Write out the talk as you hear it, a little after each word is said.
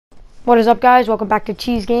What is up, guys? Welcome back to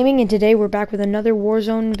Cheese Gaming, and today we're back with another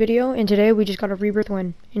Warzone video, and today we just got a Rebirth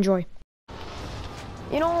win. Enjoy.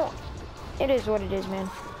 You know, it is what it is, man.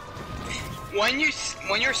 When your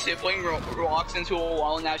sibling walks into a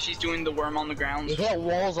wall and now she's doing the worm on the ground. You hit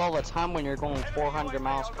walls all the time when you're going 400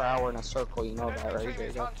 miles per hour in a circle, you know that, right? There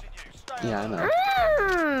you go. Yeah, I know.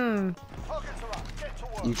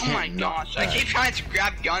 You Oh my gosh, I keep trying to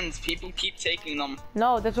grab guns, people keep taking them.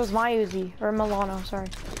 No, this was my Uzi, or Milano, sorry.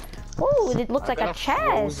 Ooh, it looks like a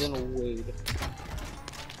chest.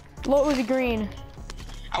 Low Uzi green.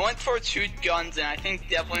 I went for 2 guns and I think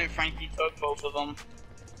Devlin and Frankie took both of them.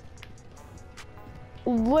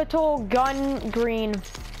 Little gun green.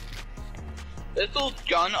 Little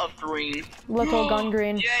gun of green. Little gun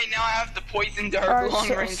green. Yay, now I have the poison dart long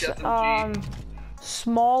range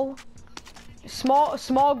SMG.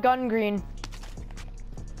 Small gun green.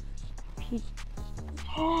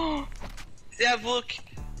 Dev, look,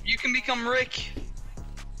 you can become Rick.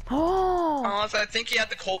 Oh. Unless I think he had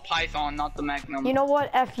the Colt Python, not the Magnum. You know what?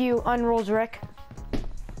 F you, unrolls Rick.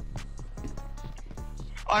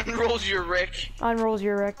 Unrolls your Rick. Unrolls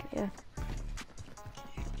your Rick, yeah.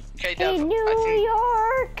 Okay, Dev. Hey, New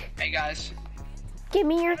York! Hey, guys. Give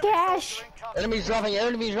me your cash. Enemies dropping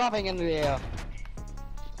in the air.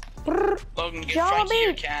 Logan, give Frankie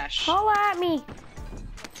your cash. Holla at me.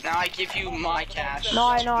 Now I give you my cash. No,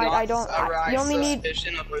 I know, I don't. You only need.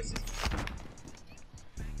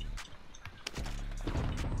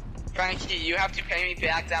 Frankie, you have to pay me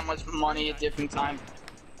back that much money at different time.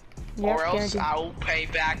 Yep, or else guaranteed. I will pay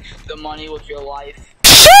back the money with your life.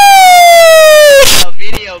 A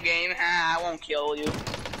video game, I won't kill you.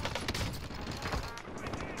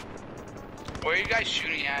 Where are you guys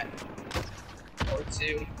shooting at? Or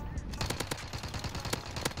 2.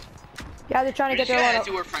 Yeah, they're trying to get their load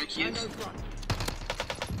up. Where Frankie is.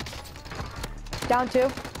 Down 2.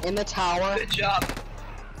 In the tower. Good job.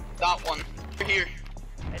 Got one. Over here.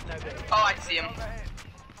 Oh, I see him.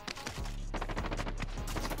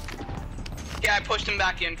 Yeah, I pushed him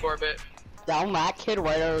back in for a bit. Down that kid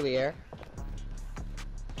right over there.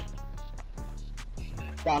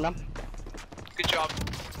 Down him. Good job.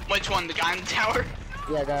 Which one? The guy in the tower?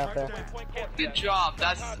 Yeah, guy up there. Good job.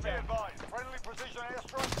 That's.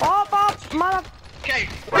 Oh, mother. Okay.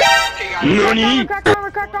 Okay, guys.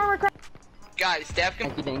 Crack armor. Guys, Dev can.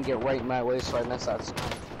 He didn't get right in my way, so I missed that.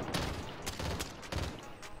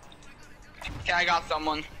 Okay, I got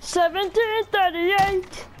someone.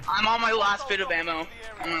 1738. I'm on my last bit of ammo.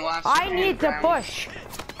 I need to push.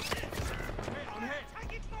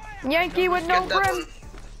 Yankee with no brim.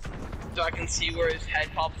 So I can see where his head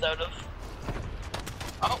pops out of.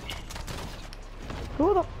 Oh.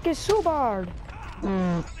 Who the fuck is Subard?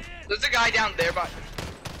 There's a guy down there, but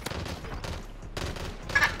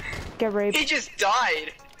Get raped. he just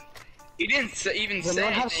died. He didn't even say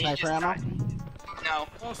anything. Have sniper ammo? No.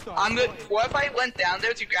 I'm good. What if I went down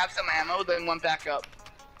there to grab some ammo, then went back up?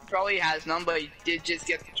 Probably has none, but he did just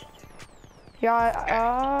get the job. Yeah,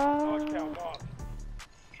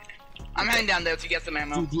 I'm heading down there to get some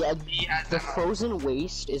ammo. Dude, the ammo. frozen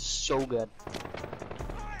waste is so good.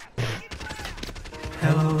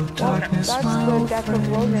 Hello, darkness, that's good. That's the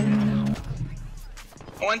Logan.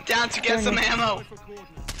 I went down to get some ammo.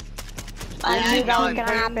 I knew that was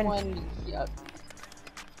gonna happen.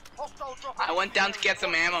 I went down to get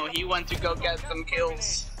some ammo. He went to go get some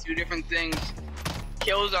kills. 2 different things.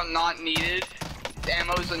 Kills are not needed.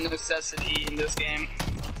 Ammo is a necessity in this game.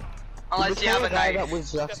 Unless you have a knife. That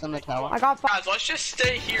was just in the tower. I got 5. Guys, let's just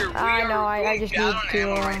stay here. I know, I just need to,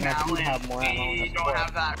 ammo right now. We have more ammo. We don't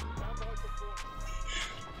have that.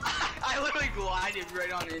 I literally glided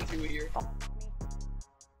right on into here. Oh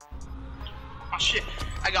shit,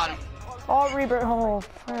 I got him. Oh, Rebirth. Oh,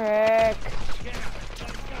 frick.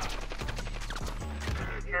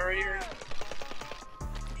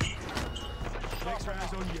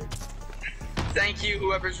 Thank you,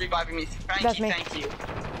 whoever's reviving me. That's me. Thank you.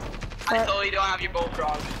 I totally don't have your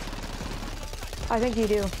bullfrog. I think you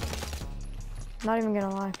do. Not even gonna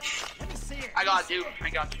lie. I got you.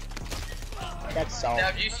 That's all. Now,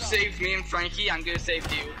 if you saved me and Frankie, I'm gonna save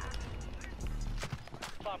you.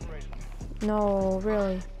 No,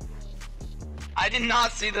 really. I did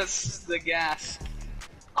not see the gas.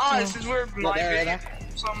 Oh, this is where some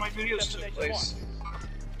of my videos took place.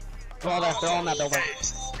 Well, they're on that building.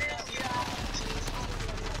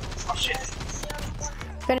 Oh shit.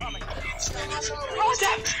 Oh,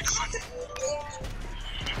 Dad! Let's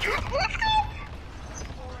go!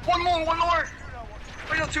 One more!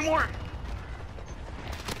 We got 2 more!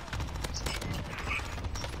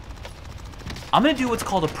 I'm gonna do what's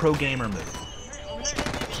called a pro gamer move.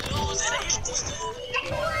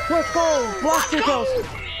 Let's go! Block 2 kills!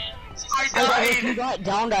 I You died! got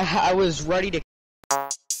downed, I was ready to